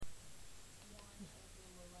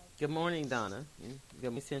Good morning, Donna. Good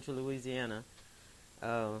morning, Central Louisiana.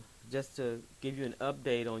 Uh, just to give you an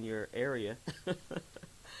update on your area,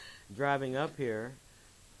 driving up here,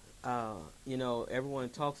 everyone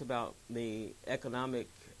talks about the economic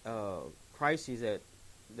crises that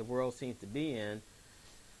the world seems to be in,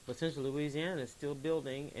 but Central Louisiana is still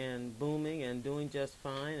building and booming and doing just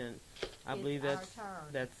fine. And I It's believe our that's turn.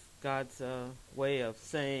 that's God's way of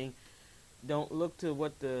saying, don't look to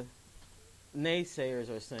what the naysayers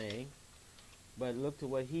are saying, but look to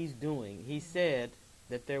what he's doing. He said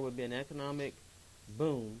that there would be an economic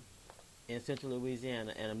boom in Central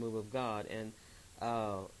Louisiana and a move of God. And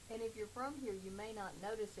if you're from here, you may not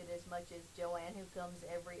notice it as much as Joanne, who comes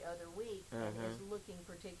every other week and is looking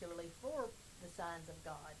particularly for the signs of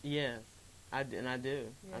God. Yes, I do.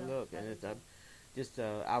 Yeah, I look, and it's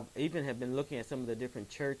I even have been looking at some of the different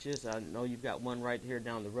churches. I know you've got one right here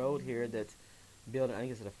down the road here that's building. I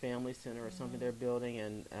think it's at a family center or something they're building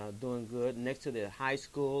and doing good next to the high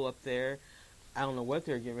school up there. I don't know what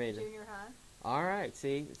they're getting ready to. Junior high. All right,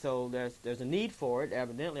 see, so there's a need for it.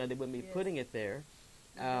 Evidently, they wouldn't be putting it there.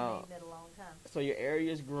 We've been needing it a long time. So your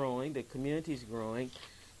area is growing, the community is growing,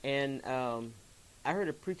 and I heard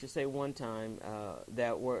a preacher say one time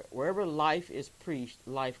that wherever life is preached,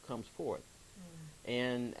 life comes forth.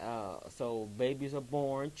 And so babies are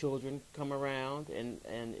born, children come around,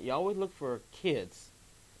 and you always look for kids,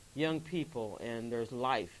 young people, and there's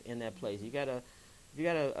life in that place. If you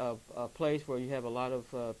got a place where you have a lot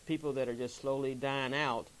of people that are just slowly dying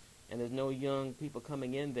out, and there's no young people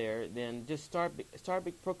coming in there, then just start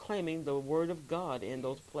proclaiming the word of God in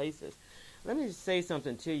those places. Let me just say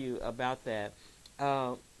something to you about that.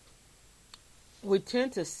 We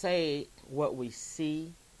tend to say what we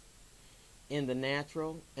see in the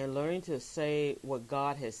natural, and learning to say what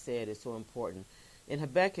God has said is so important. In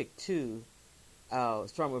Habakkuk 2,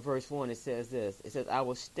 starting with verse 1, it says this. It says, I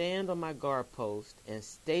will stand on my guard post and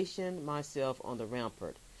station myself on the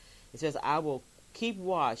rampart. It says, I will keep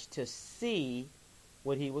watch to see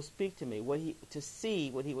what he will speak to me. To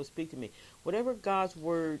see what he will speak to me. Whatever God's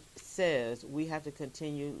word says, we have to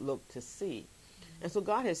continue look to see. And so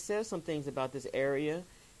God has said some things about this area.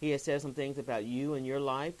 He has said some things about you and your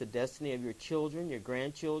life, the destiny of your children, your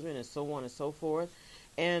grandchildren, and so on and so forth.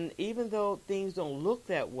 And even though things don't look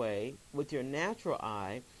that way with your natural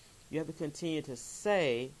eye, you have to continue to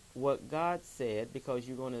say what God said, because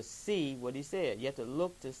you're going to see what he said. You have to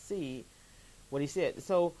look to see what he said.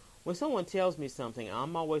 So when someone tells me something,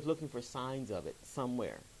 I'm always looking for signs of it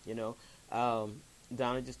somewhere.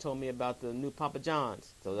 Donna just told me about the new Papa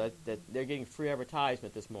John's, so that they're getting free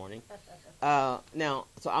advertisement this morning. Now,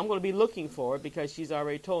 so I'm going to be looking for it because she's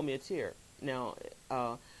already told me it's here. Now,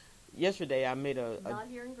 yesterday I made not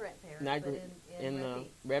here in Grant Parish, not but in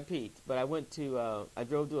Red Pete. But I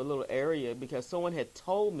drove to a little area because someone had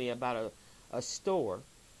told me about a store,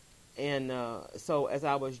 and so as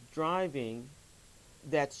I was driving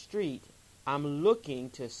that street, I'm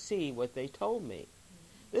looking to see what they told me.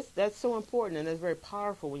 That's so important, and that's very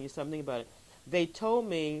powerful when you something about it. They told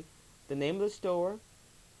me the name of the store.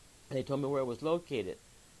 They told me where it was located.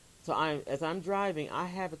 So as I'm driving, I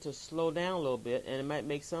have to slow down a little bit, and it might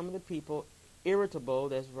make some of the people irritable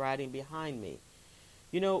that's riding behind me.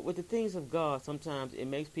 With the things of God, sometimes it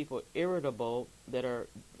makes people irritable that are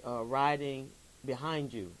riding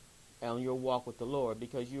behind you on your walk with the Lord,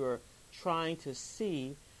 because you are trying to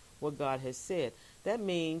see what God has said. That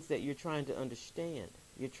means that you're trying to understand.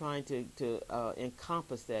 You're trying to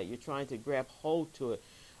encompass that. You're trying to grab hold to it.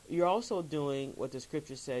 You're also doing what the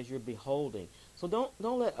scripture says. You're beholding. So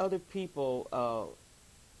don't let other people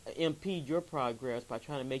impede your progress by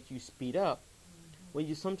trying to make you speed up.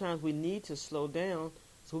 When sometimes we need to slow down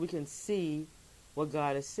so we can see what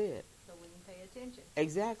God has said. So we can pay attention.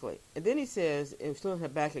 Exactly. And then he says, still in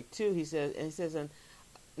Habakkuk 2, he says, and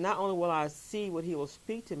not only will I see what he will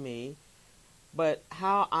speak to me, but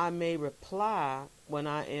how I may reply when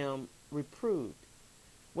I am reproved.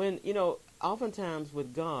 When, oftentimes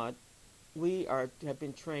with God, we have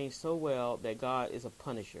been trained so well that God is a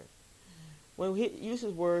punisher. When he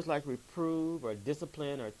uses words like reprove or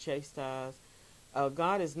discipline or chastise,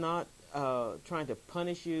 God is not trying to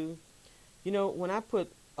punish you. When I put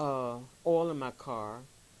oil in my car,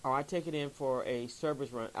 or I take it in for a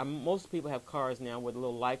service run, most people have cars now where the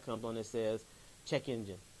little light comes on that says check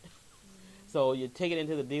engine. So you take it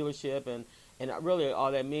into the dealership, and really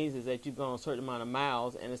all that means is that you've gone a certain amount of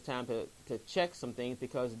miles, and it's time to check some things,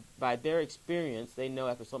 because by their experience, they know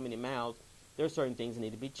after so many miles, there are certain things that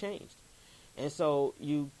need to be changed. And so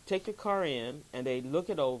you take your car in, and they look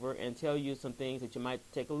it over and tell you some things that you might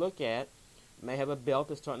take a look at. may have a belt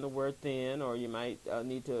that's starting to wear thin, or you might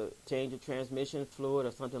need to change the transmission fluid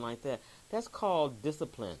or something like that. That's called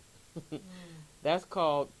discipline. That's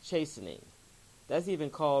called chastening. That's even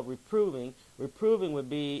called reproving. Reproving would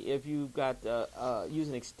be if you got use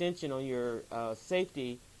an extension on your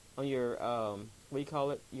safety, on your what do you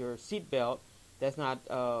call it, your seat belt, that's not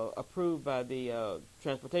approved by the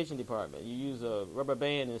transportation department. You use a rubber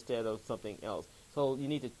band instead of something else. So you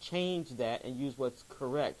need to change that and use what's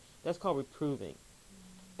correct. That's called reproving.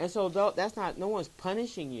 And so that's not, no one's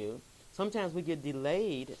punishing you. Sometimes we get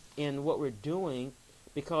delayed in what we're doing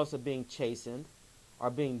because of being chastened or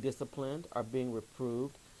being disciplined or being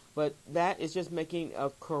reproved. But that is just making a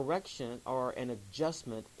correction or an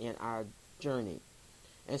adjustment in our journey.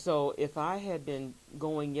 And so if I had been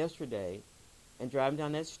going yesterday and driving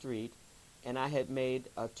down that street and I had made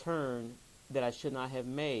a turn that I should not have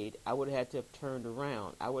made, I would have had to have turned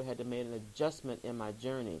around. I would have had to make an adjustment in my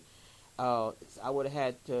journey. I would have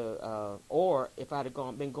had to, or if I had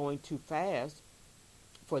been going too fast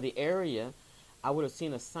for the area, I would have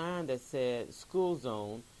seen a sign that said school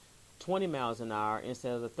zone, 20 miles an hour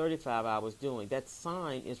instead of the 35 I was doing. That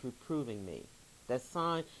sign is reproving me. That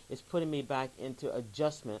sign is putting me back into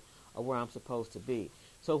adjustment of where I'm supposed to be.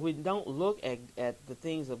 So if we don't look at the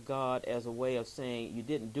things of God as a way of saying you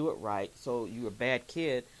didn't do it right, so you're a bad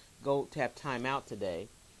kid, go to have time out today,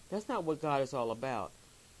 that's not what God is all about.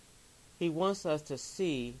 He wants us to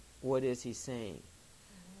see what it is he's saying.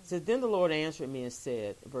 So then the Lord answered me and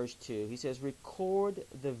said, verse 2, he says, record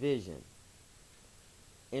the vision,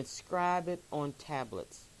 inscribe it on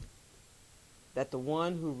tablets, that the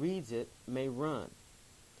one who reads it may run.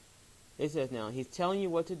 It says now, he's telling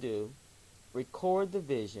you what to do. Record the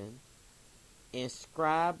vision,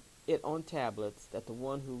 inscribe it on tablets, that the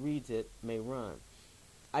one who reads it may run.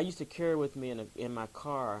 I used to carry with me in my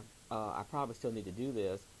car, I probably still need to do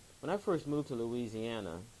this. When I first moved to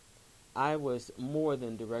Louisiana, I was more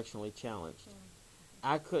than directionally challenged.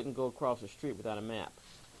 I couldn't go across the street without a map.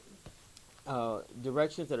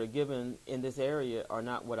 Directions that are given in this area are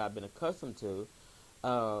not what I've been accustomed to.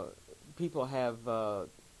 People have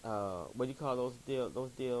what do you call those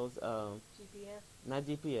deals? GPS? Not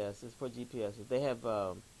GPS. It's for GPS. They have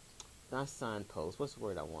not signposts. What's the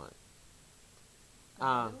word I want?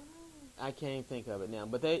 I can't even think of it now.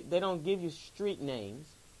 But they don't give you street names.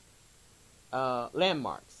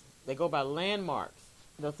 Landmarks. They go by landmarks.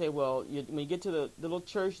 They'll say, well, when you get to the little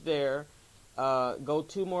church there, go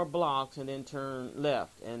 2 more blocks and then turn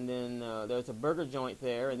left. And then there's a burger joint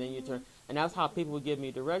there, and then you turn. And that's how people would give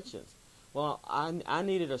me directions. Well, I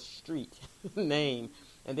needed a street name.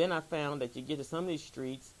 And then I found that you get to some of these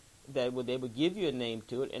streets that they would give you a name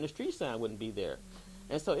to it, and the street sign wouldn't be there.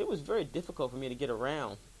 And so it was very difficult for me to get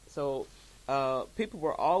around. So people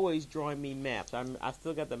were always drawing me maps. I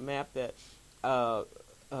still got the map that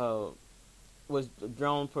was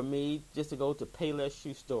drawn for me just to go to Payless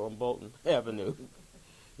Shoe Store on Bolton Avenue,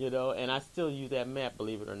 and I still use that map,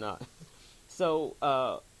 believe it or not.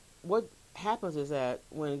 So what happens is that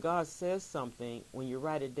when God says something, when you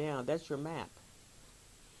write it down, that's your map.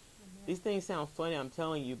 These things sound funny, I'm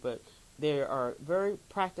telling you, but they are very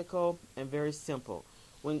practical and very simple.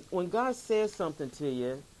 When God says something to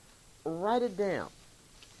you, write it down.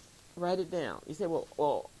 Write it down. You say,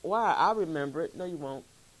 well, why? I'll remember it. No, you won't.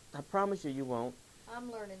 I promise you won't.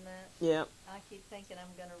 I'm learning that. Yeah. I keep thinking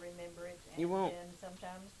I'm going to remember it. And you won't. And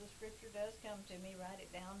sometimes the scripture does come to me. Write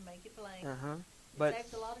it down, make it blank. But it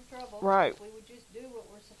saves a lot of trouble. Right. If we would just do what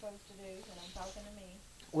we're supposed to do, and I'm talking to me.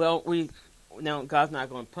 Well, now God's not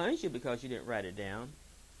going to punish you because you didn't write it down.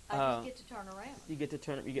 I just get to turn around. You get to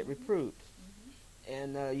turn it. You get reproved,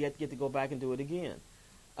 and you have to get to go back and do it again.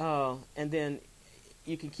 And then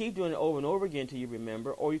you can keep doing it over and over again until you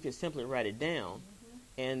remember, or you can simply write it down,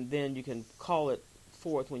 and then you can call it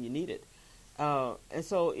forth when you need it. And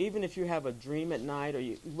so even if you have a dream at night, or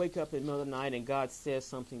you wake up in the middle of the night and God says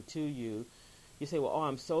something to you, you say, well,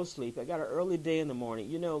 I'm so sleepy. I got an early day in the morning.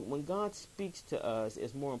 When God speaks to us,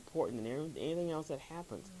 it's more important than anything else that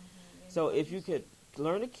happens. So if you could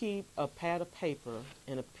learn to keep a pad of paper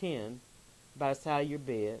and a pen by the side of your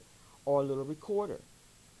bed, or a little recorder.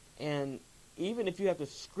 And even if you have to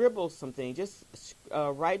scribble something, just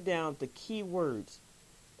write down the key words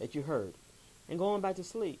that you heard and go on back to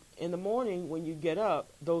sleep. In the morning, when you get up,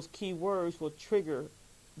 those key words will trigger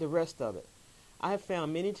the rest of it. I have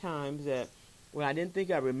found many times that when I didn't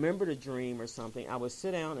think I remembered a dream or something, I would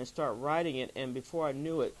sit down and start writing it, and before I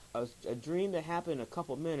knew it, a dream that happened in a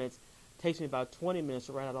couple minutes takes me about 20 minutes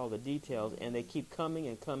to write out all the details, and they keep coming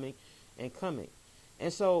and coming and coming.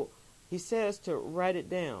 And so he says to write it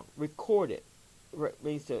down, record it.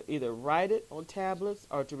 Means to either write it on tablets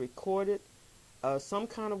or to record it some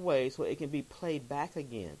kind of way so it can be played back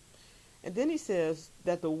again. And then he says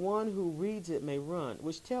that the one who reads it may run,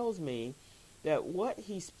 which tells me that what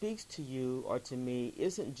he speaks to you or to me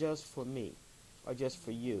isn't just for me or just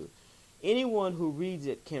for you. Anyone who reads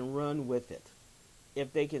it can run with it.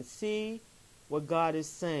 If they can see what God is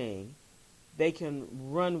saying, they can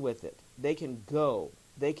run with it. They can go.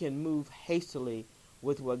 They can move hastily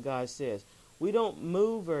with what God says. We don't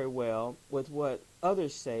move very well with what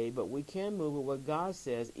others say, but we can move with what God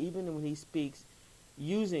says, even when he speaks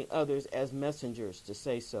using others as messengers to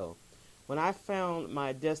say so. When I found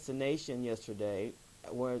my destination yesterday,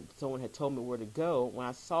 where someone had told me where to go, when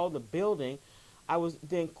I saw the building, I was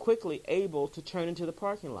then quickly able to turn into the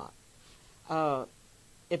parking lot.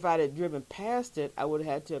 If I had driven past it, I would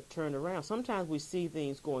have had to have turned around. Sometimes we see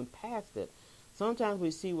things going past it. Sometimes we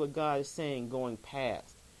see what God is saying going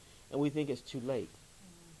past, and we think it's too late.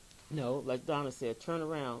 No, like Donna said, turn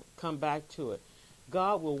around, come back to it.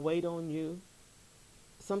 God will wait on you.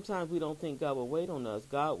 Sometimes we don't think God will wait on us.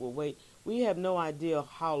 God will wait. We have no idea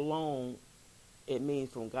how long it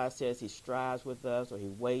means from God says he strives with us or he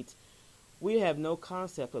waits. We have no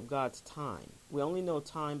concept of God's time. We only know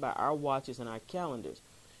time by our watches and our calendars.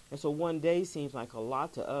 And so one day seems like a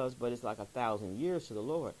lot to us, but it's like 1,000 years to the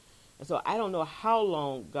Lord. And so I don't know how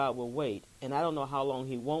long God will wait, and I don't know how long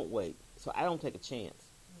he won't wait. So I don't take a chance.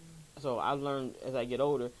 So I learned as I get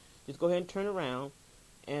older, just go ahead and turn around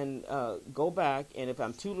and go back. And if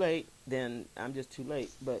I'm too late, then I'm just too late.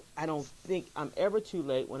 But I don't think I'm ever too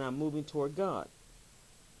late when I'm moving toward God.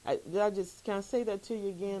 Can I say that to you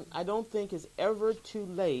again? I don't think it's ever too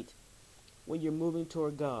late when you're moving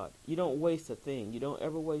toward God. You don't waste a thing. You don't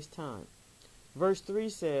ever waste time. Verse 3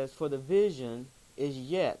 says, for the vision is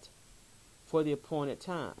yet for the appointed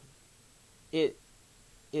time. It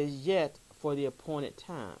is yet for the appointed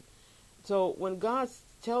time. So when God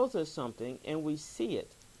tells us something and we see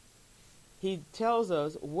it, he tells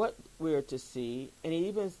us what we're to see, and he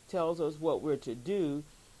even tells us what we're to do,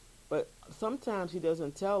 but sometimes he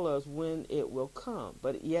doesn't tell us when it will come,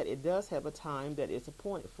 but yet it does have a time that it's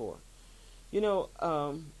appointed for. You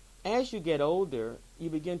know, as you get older, you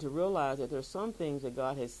begin to realize that there's some things that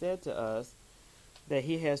God has said to us that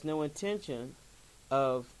he has no intention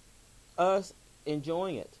of us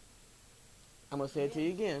enjoying it. I'm going to say it to you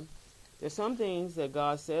again. There's some things that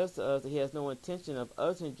God says to us that he has no intention of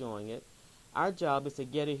us enjoying it. Our job is to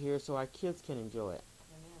get it here so our kids can enjoy it.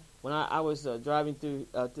 Amen. When I was driving through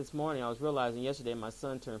this morning, I was realizing yesterday my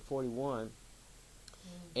son turned 41.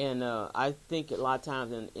 And I think a lot of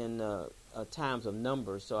times in times of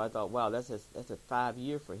numbers, so I thought, wow, that's a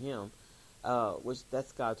 5-year for him, which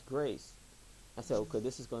that's God's grace. I said, okay,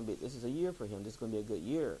 this is a year for him. This is going to be a good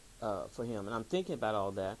year for him. And I'm thinking about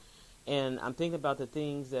all that. And I'm thinking about the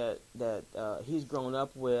things that he's grown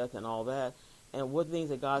up with and all that. And what things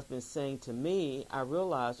that God's been saying to me, I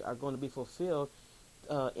realized are going to be fulfilled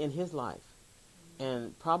in his life.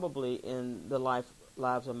 And probably in the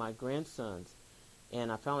lives of my grandsons. And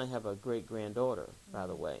I finally have a great-granddaughter, by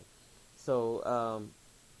the way. So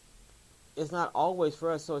it's not always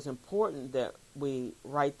for us. So it's important that we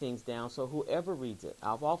write things down so whoever reads it.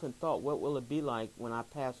 I've often thought, what will it be like when I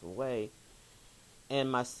pass away and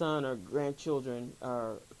my son or grandchildren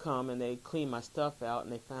come and they clean my stuff out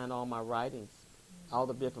and they find all my writings, all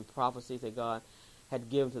the different prophecies that God had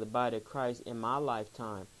given to the body of Christ in my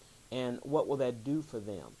lifetime. And what will that do for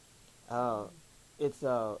them?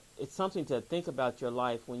 It's something to think about your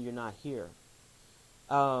life when you're not here.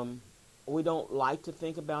 We don't like to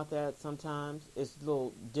think about that sometimes. It's a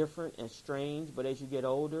little different and strange, but as you get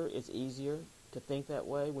older, it's easier to think that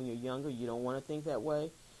way. When you're younger, you don't want to think that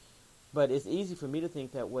way. But it's easy for me to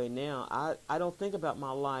think that way now. I don't think about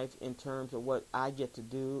my life in terms of what I get to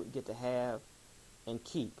do, get to have, and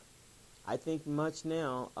keep. I think much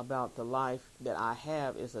now about the life that I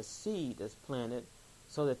have as a seed that's planted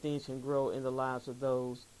so that things can grow in the lives of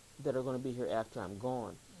those that are going to be here after I'm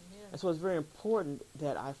gone. Amen. And so it's very important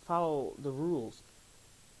that I follow the rules.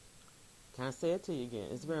 Can I say it to you again?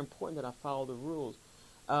 It's very important that I follow the rules.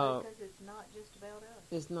 Because it's not just about us.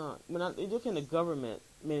 It's not. When I look in the government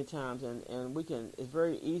many times, and it's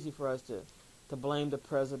very easy for us to blame the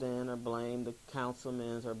president or blame the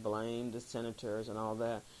councilmen or blame the senators and all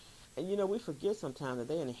that. And, we forget sometimes that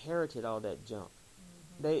they inherited all that junk.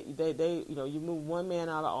 They you move one man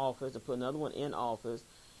out of office and put another one in office,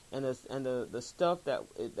 and the stuff that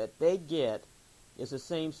they get is the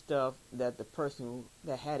same stuff that the person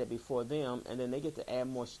that had it before them, and then they get to add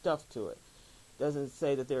more stuff to it. Doesn't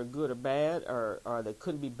say that they're good or bad or they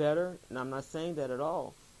couldn't be better, and I'm not saying that at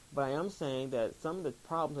all. But I am saying that some of the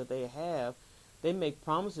problems that they have, They make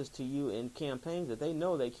promises to you in campaigns that they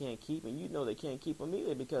know they can't keep, and you know they can't keep them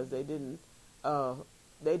either because they didn't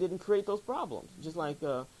create those problems. Just like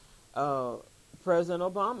President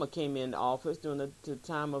Obama came into office during the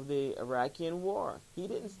time of the Iraqi war. He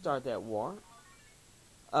didn't start that war.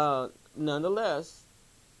 Nonetheless,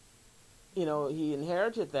 he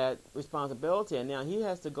inherited that responsibility, and now he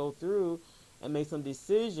has to go through and make some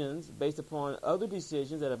decisions based upon other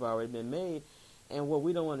decisions that have already been made. And what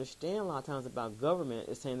we don't understand a lot of times about government,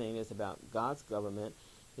 the same thing is about God's government,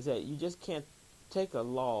 is that you just can't take a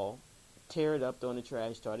law, tear it up, throw it in the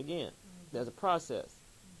trash, start again. Mm-hmm. There's a process.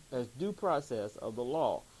 There's due process of the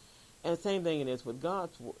law. And the same thing it is with God.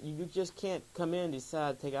 You just can't come in and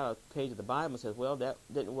decide to take out a page of the Bible and say, well, that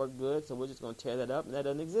didn't work good, so we're just going to tear that up, and that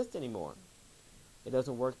doesn't exist anymore. It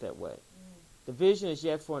doesn't work that way. The vision is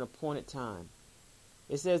yet for an appointed time.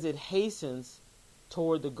 It says it hastens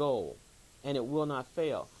toward the goal, and it will not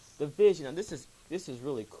fail. The vision, and this is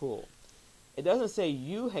really cool. It doesn't say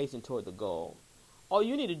you hasten toward the goal. All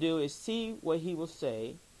you need to do is see what he will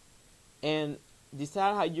say and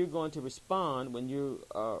decide how you're going to respond when you're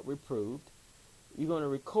reproved. You're going to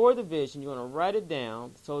record the vision. You're going to write it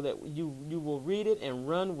down so that you will read it and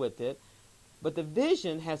run with it. But the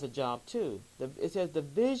vision has a job too. It says the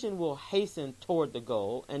vision will hasten toward the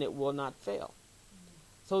goal and it will not fail.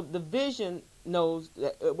 So the vision knows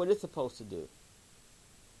what it's supposed to do.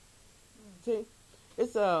 See,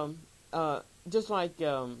 it's just like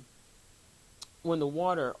when the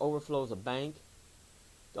water overflows a bank.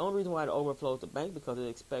 The only reason why it overflows the bank because it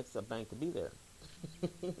expects a bank to be there.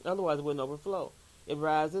 Otherwise, it wouldn't overflow. It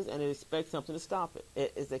rises and it expects something to stop it.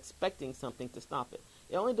 It is expecting something to stop it.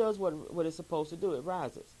 It only does what it's supposed to do. It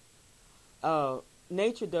rises.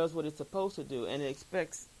 Nature does what it's supposed to do, and it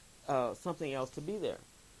expects something else to be there.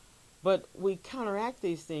 But we counteract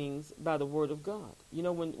these things by the word of God.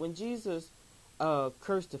 When Jesus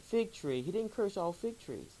cursed the fig tree, he didn't curse all fig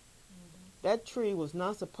trees. That tree was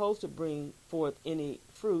not supposed to bring forth any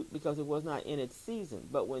fruit because it was not in its season.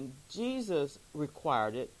 But when Jesus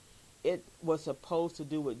required it, it was supposed to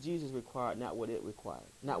do what Jesus required, not what it required,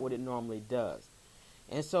 not what it normally does.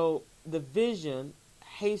 And so the vision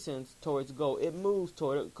hastens towards goal. It moves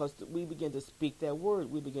toward it because we begin to speak that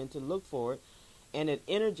word. We begin to look for it, and it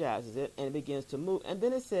energizes it, and it begins to move. And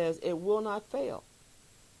then it says it will not fail.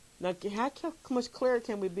 Now, how much clearer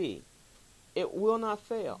can we be? It will not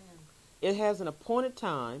fail. It has an appointed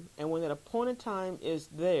time, and when that appointed time is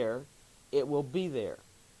there, it will be there.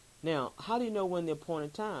 Now, how do you know when the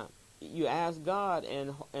appointed time? You ask God,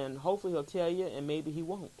 and hopefully He'll tell you, and maybe He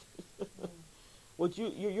won't. What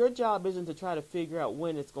your job isn't to try to figure out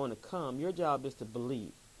when it's going to come. Your job is to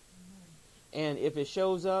believe. And if it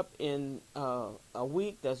shows up in a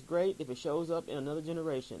week, that's great. If it shows up in another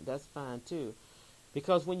generation, that's fine too.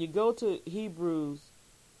 Because when you go to Hebrews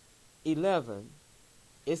 11,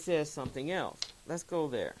 it says something else. Let's go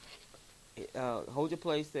there. Hold your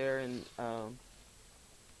place there and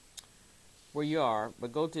where you are,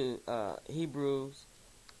 but go to Hebrews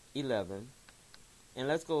 11, and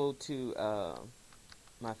let's go to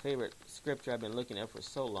my favorite scripture I've been looking at for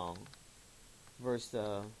so long, verse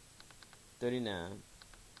 39,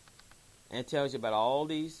 and it tells you about all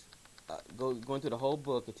these. Going through the whole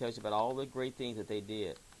book, it tells you about all the great things that they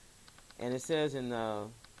did, and it says in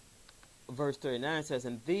verse 39, it says,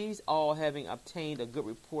 "And these all, having obtained a good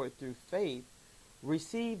report through faith,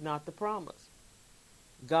 received not the promise,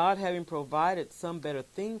 God having provided some better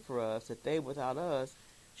thing for us, that they without us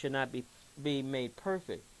should not be made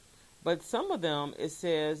perfect." But some of them, it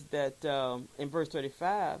says that in verse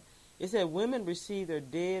 35, it said, "Women received their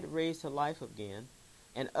dead raised to life again,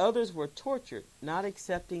 and others were tortured, not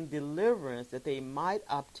accepting deliverance, that they might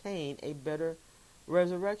obtain a better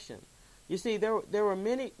resurrection." You see, there were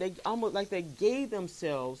many, they almost like they gave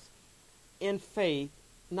themselves in faith,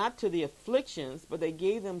 not to the afflictions, but they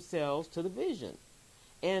gave themselves to the vision.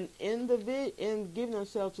 And in giving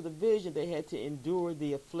themselves to the vision, they had to endure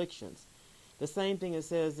the afflictions. The same thing it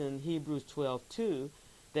says in Hebrews 12:2,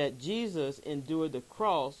 that Jesus endured the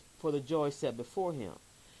cross for the joy set before him.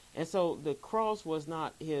 And so the cross was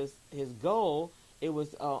not his goal. It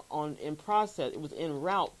was in process. It was en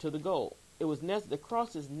route to the goal. It was the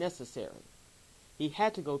cross is necessary. He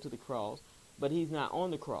had to go to the cross, but he's not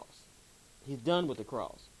on the cross. He's done with the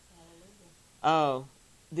cross.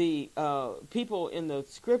 The people in the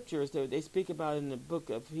scriptures that they speak about in the book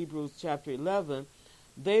of Hebrews chapter 11,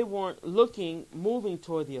 they weren't moving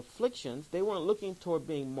toward the afflictions. They weren't looking toward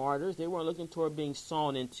being martyrs. They weren't looking toward being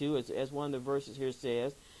sawn into, as one of the verses here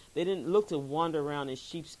says. They didn't look to wander around in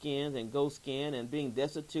sheepskins and goatskin and being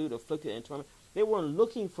destitute, afflicted, and tormented. They weren't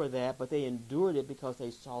looking for that, but they endured it because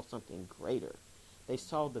they saw something greater. They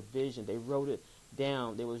saw the vision. They wrote it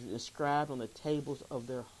down. They was inscribed on the tables of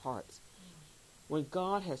their hearts. When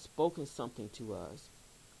God has spoken something to us,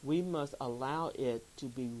 we must allow it to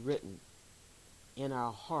be written in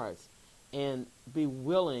our hearts and be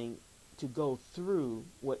willing to go through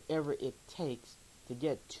whatever it takes to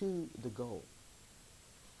get to the goal.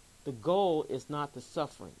 The goal is not the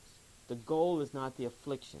sufferings. The goal is not the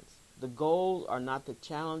afflictions. The goals are not the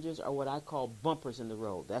challenges or what I call bumpers in the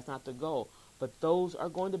road. That's not the goal. But those are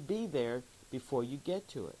going to be there before you get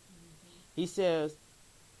to it. Mm-hmm. He says,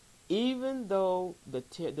 even though the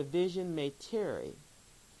vision may tarry,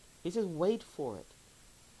 he says, wait for it.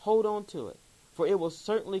 Hold on to it. For it will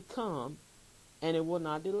certainly come and it will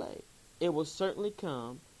not delay. It will certainly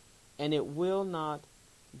come and it will not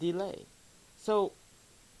delay. So,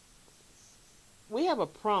 we have a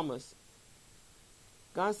promise.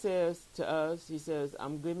 God says to us, he says,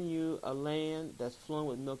 I'm giving you a land that's flowing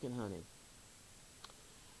with milk and honey.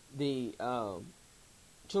 The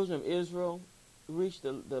children of Israel reached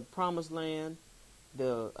the promised land.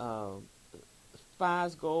 The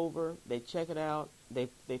spies go over. They check it out. They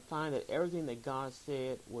find that everything that God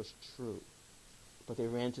said was true. But they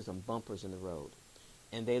ran into some bumpers in the road.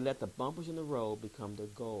 And they let the bumpers in the road become their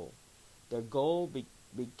goal. Their goal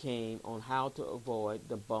became on how to avoid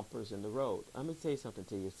the bumpers in the road. Let me say something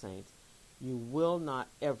to you, saints. You will not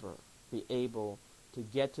ever be able to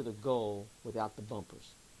get to the goal without the bumpers.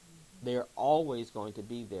 Mm-hmm. They're always going to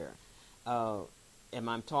be there. Am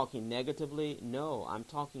I talking negatively? No, I'm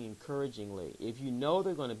talking encouragingly. If you know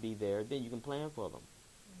they're going to be there, then you can plan for them.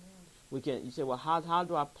 Mm-hmm. You say, well, how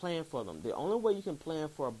do I plan for them? The only way you can plan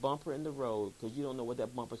for a bumper in the road, because you don't know what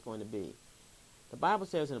that bumper is going to be. The Bible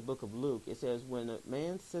says in the book of Luke, it says when a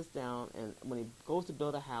man sits down and when he goes to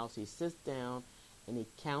build a house, he sits down and he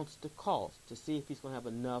counts the cost to see if he's going to have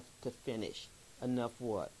enough to finish. Enough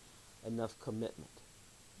what? Enough commitment.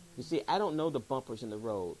 Mm-hmm. You see, I don't know the bumpers in the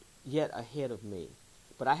road yet ahead of me,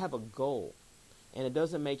 but I have a goal. And it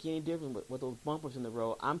doesn't make any difference with those bumpers in the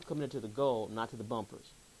road. I'm committed to the goal, not to the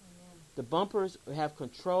bumpers. Amen. The bumpers have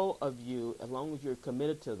control of you as long as you're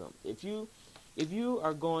committed to them. If you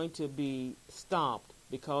are going to be stopped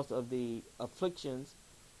because of the afflictions,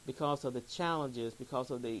 because of the challenges, because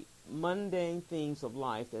of the mundane things of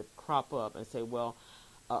life that crop up and say, well,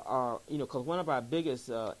 because one of our biggest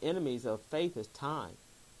enemies of faith is time.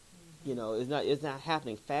 Mm-hmm. It's not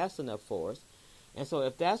happening fast enough for us. And so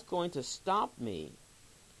if that's going to stop me,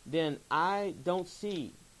 then I don't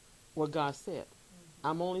see what God said. Mm-hmm.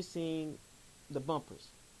 I'm only seeing the bumpers.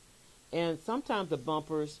 And sometimes the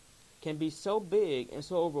bumpers can be so big and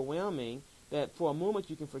so overwhelming that for a moment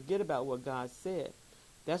you can forget about what God said.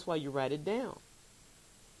 That's why you write it down.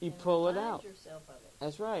 You pull it out. Yourself of it.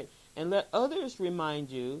 That's right. And let others remind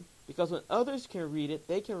you, because when others can read it,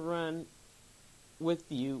 they can run with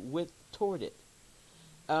you toward it.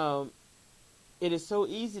 It is so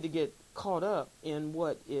easy to get caught up in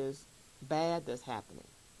what is bad that's happening,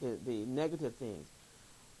 the negative things.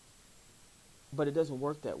 But it doesn't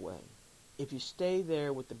work that way. If you stay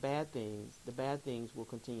there with the bad things will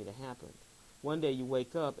continue to happen. One day you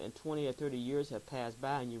wake up and 20 or 30 years have passed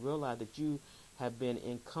by and you realize that you have been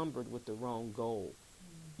encumbered with the wrong goal.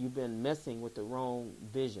 Mm-hmm. You've been messing with the wrong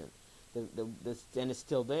vision. And it's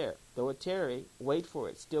still there. Though it tarry, wait for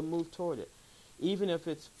it. Still move toward it. Even if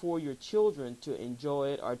it's for your children to enjoy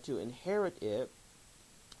it or to inherit it,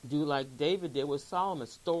 do like David did with Solomon.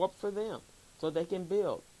 Store up for them so they can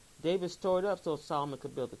build. David stored up so Solomon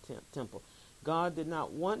could build the temple. God did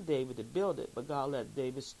not want David to build it, but God let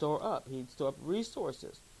David store up. He'd store up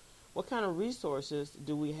resources. What kind of resources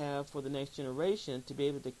do we have for the next generation to be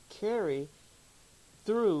able to carry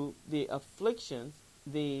through the afflictions,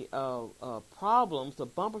 the problems, the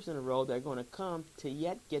bumpers in the road that are going to come to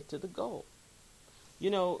yet get to the goal?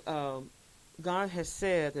 God has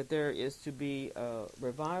said that there is to be a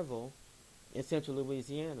revival in central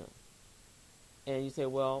Louisiana. And you say,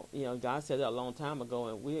 well, God said that a long time ago,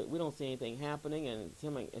 and we don't see anything happening, and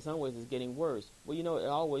in some ways it's getting worse. Well, it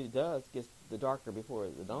always does. It gets the darker before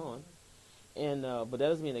the dawn. And but that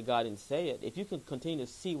doesn't mean that God didn't say it. If you can continue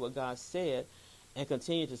to see what God said and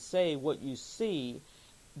continue to say what you see,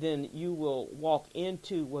 then you will walk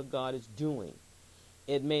into what God is doing.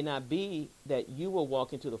 It may not be that you will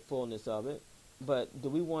walk into the fullness of it, but do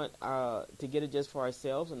we want to get it just for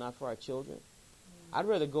ourselves and not for our children? I'd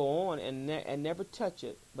rather go on and never touch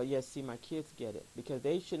it, but yet see my kids get it, because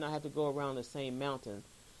they should not have to go around the same mountain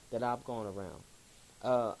that I've gone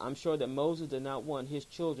around. I'm sure that Moses did not want his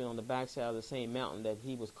children on the backside of the same mountain that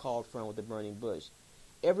he was called from with the burning bush.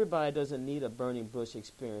 Everybody doesn't need a burning bush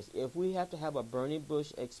experience. If we have to have a burning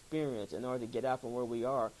bush experience in order to get out from where we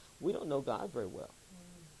are, we don't know God very well.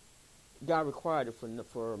 God required it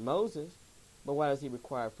for Moses, but why does he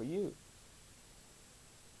require it for you?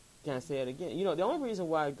 Can I say it again? You know, the only reason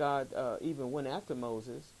why God even went after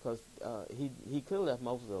Moses, because he could have left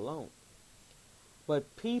Moses alone.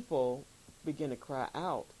 But people begin to cry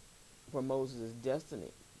out for Moses'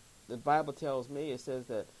 destiny. The Bible tells me, it says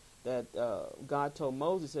that God told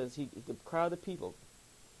Moses, says the crowd of people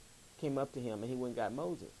came up to him and he went and got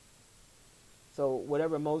Moses. So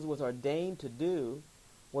whatever Moses was ordained to do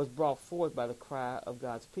was brought forth by the cry of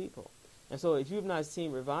God's people. And so if you've not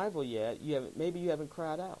seen revival yet, maybe you haven't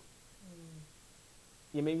cried out.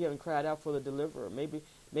 Maybe you haven't cried out for the deliverer.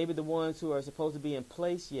 Maybe the ones who are supposed to be in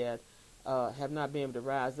place yet have not been able to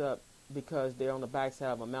rise up because they're on the backside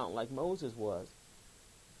of a mountain like Moses was.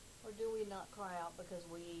 Or do we not cry out because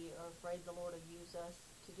we are afraid the Lord will use us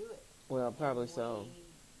to do it? Well, probably so.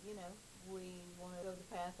 We want to go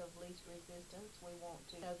the path of least resistance. We want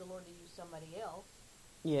to know the Lord to use somebody else.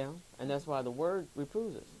 Yeah, and that's why the Word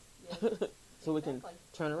reproves us. Yes, so exactly. We can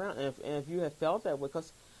turn around. And if you have felt that way,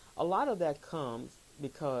 because a lot of that comes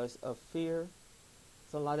because of fear.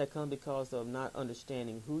 So a lot of that comes because of not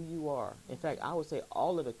understanding who you are. In fact, I would say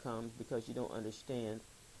all of it comes because you don't understand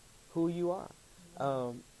who you are.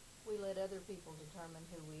 We let other people determine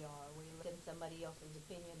who we are. We let somebody else's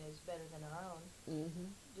opinion is better than our own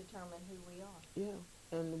determine who we are.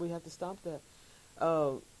 Yeah, and we have to stop that.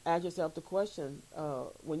 Ask yourself the question,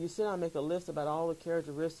 when you sit down and make a list about all the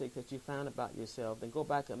characteristics that you found about yourself, then go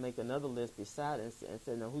back and make another list beside it and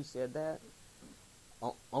say, now, who said that?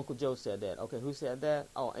 Uncle Joe said that. Okay, who said that?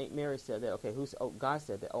 Oh, Aunt Mary said that. Okay, God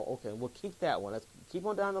said that. Oh, okay, we'll keep that one. Let's keep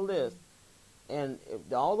on down the list. And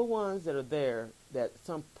all the ones that are there that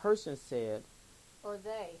some person said, or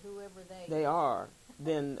whoever they are,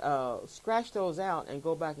 then scratch those out and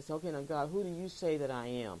go back and say, okay, now God, who do you say that I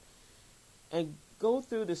am? And go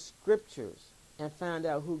through the scriptures and find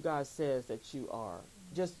out who God says that you are,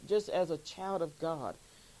 just as a child of God,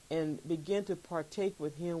 and begin to partake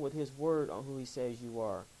with him with his word on who he says you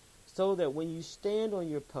are, so that when you stand on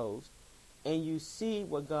your post and you see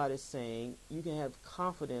what God is saying, you can have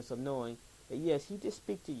confidence of knowing that, yes, he did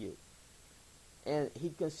speak to you. And he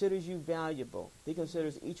considers you valuable. He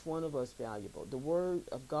considers each one of us valuable. The word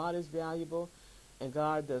of God is valuable, and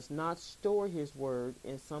God does not store his word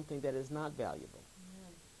in something that is not valuable.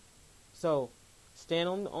 Amen. So stand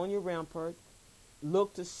on your rampart,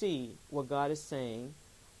 look to see what God is saying,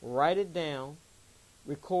 write it down,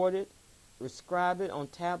 record it, inscribe it on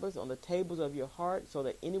tablets, on the tables of your heart, so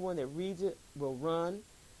that anyone that reads it will run.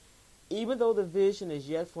 Even though the vision is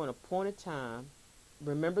yet for an appointed time,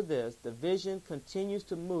 remember this, the vision continues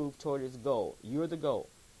to move toward its goal. You're the goal,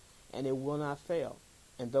 and it will not fail.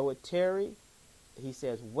 And though it tarry, he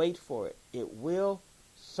says, wait for it. It will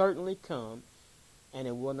certainly come, and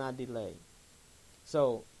it will not delay.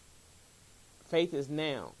 So, faith is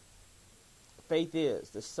now. Faith is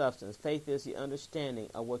the substance. Faith is the understanding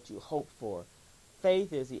of what you hope for.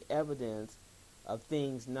 Faith is the evidence of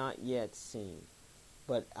things not yet seen.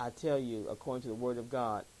 But I tell you, according to the Word of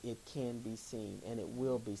God, it can be seen, and it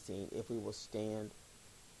will be seen if we will stand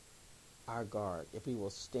our guard, if we will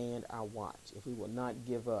stand our watch, if we will not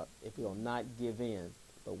give up, if we will not give in,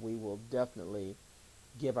 but we will definitely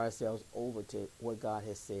give ourselves over to what God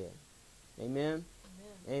has said. Amen?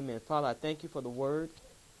 Amen. Amen. Father, I thank you for the Word.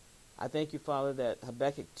 I thank you, Father, that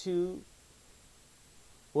Habakkuk 2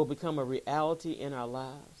 will become a reality in our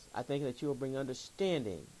lives. I thank you that you will bring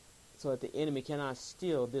understanding so that the enemy cannot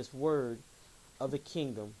steal this word of the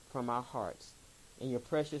kingdom from our hearts. In your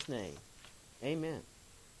precious name, amen.